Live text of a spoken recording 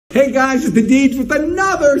Hey guys, it's the Deej with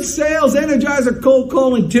another Sales Energizer cold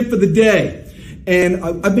calling tip of the day. And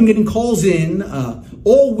I've been getting calls in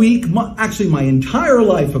all week, actually my entire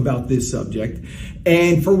life about this subject.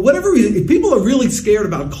 And for whatever reason, people are really scared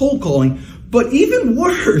about cold calling, but even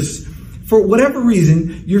worse, for whatever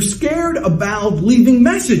reason, you're scared about leaving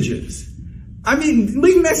messages. I mean,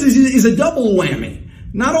 leaving messages is a double whammy.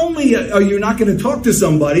 Not only are you not going to talk to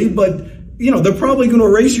somebody, but they're probably going to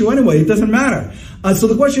erase you anyway. It doesn't matter. So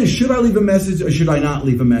the question is, should I leave a message or should I not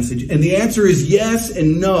leave a message? And the answer is yes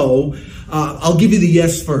and no. I'll give you the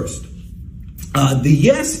yes first. The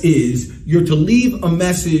yes is you're to leave a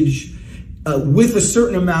message with a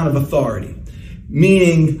certain amount of authority.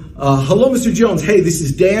 Meaning, hello, Mr. Jones. Hey, this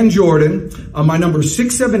is Dan Jordan. My number is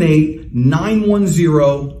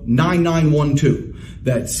 678-910-9912.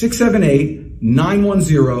 That's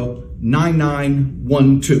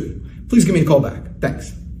 678-910-9912. Please give me a call back.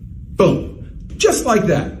 Thanks. Boom. Just like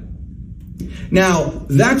that. Now,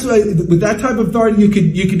 that's with that type of authority, you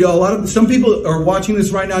could do some people are watching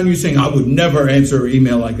this right now and you're saying, I would never answer an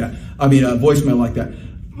email like that. I mean, a voicemail like that.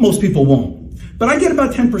 Most people won't. But I get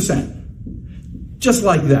about 10%. Just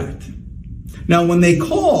like that. Now, when they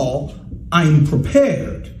call, I'm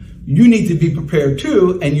prepared. You need to be prepared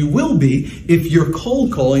too, and you will be if you're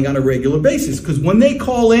cold calling on a regular basis. Because when they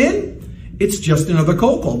call in, it's just another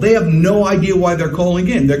cold call. They have no idea why they're calling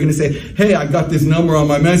in. They're going to say, hey, I got this number on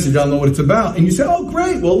my message. I don't know what it's about. And you say, oh,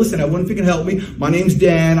 great. Well, listen, I wonder if you can help me. My name's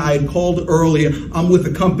Dan. I had called earlier. I'm with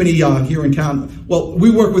a company here in town. Well, we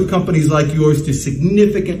work with companies like yours to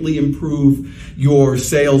significantly improve your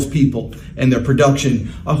salespeople and their production.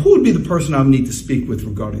 Who would be the person I would need to speak with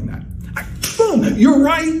regarding that? Boom, you're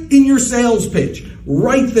right in your sales pitch,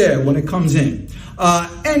 right there when it comes in.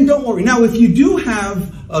 And don't worry. Now, if you do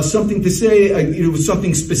have something to say,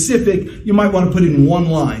 something specific, you might want to put it in one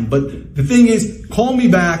line. But the thing is, call me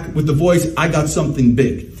back with the voice, I got something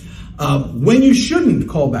big. When you shouldn't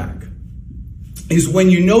call back is when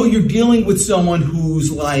you know you're dealing with someone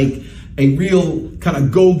who's like a real kind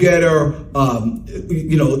of go-getter,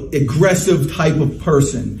 aggressive type of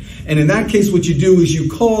person. And in that case, what you do is you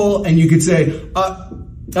call and you could say, I'll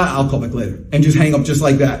call back later, and just hang up just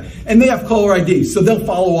like that. And they have caller ID, so they'll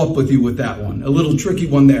follow up with you with that one. A little tricky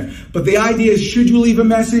one there. But the idea is, should you leave a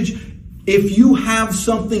message? If you have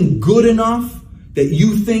something good enough that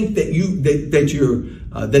you think that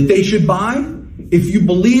they should buy, if you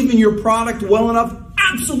believe in your product well enough,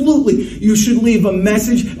 absolutely, you should leave a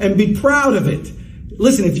message and be proud of it.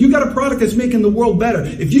 Listen, if you got a product that's making the world better,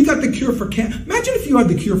 if you got the cure for cancer, imagine if you had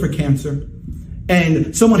the cure for cancer.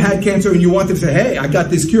 And someone had cancer and you wanted to say, hey, I got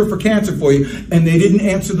this cure for cancer for you, and they didn't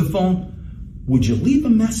answer the phone, would you leave a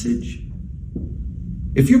message?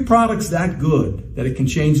 If your product's that good that it can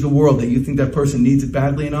change the world, that you think that person needs it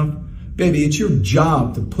badly enough, baby, it's your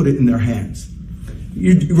job to put it in their hands.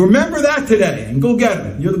 You remember that today and go get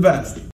it. You're the best.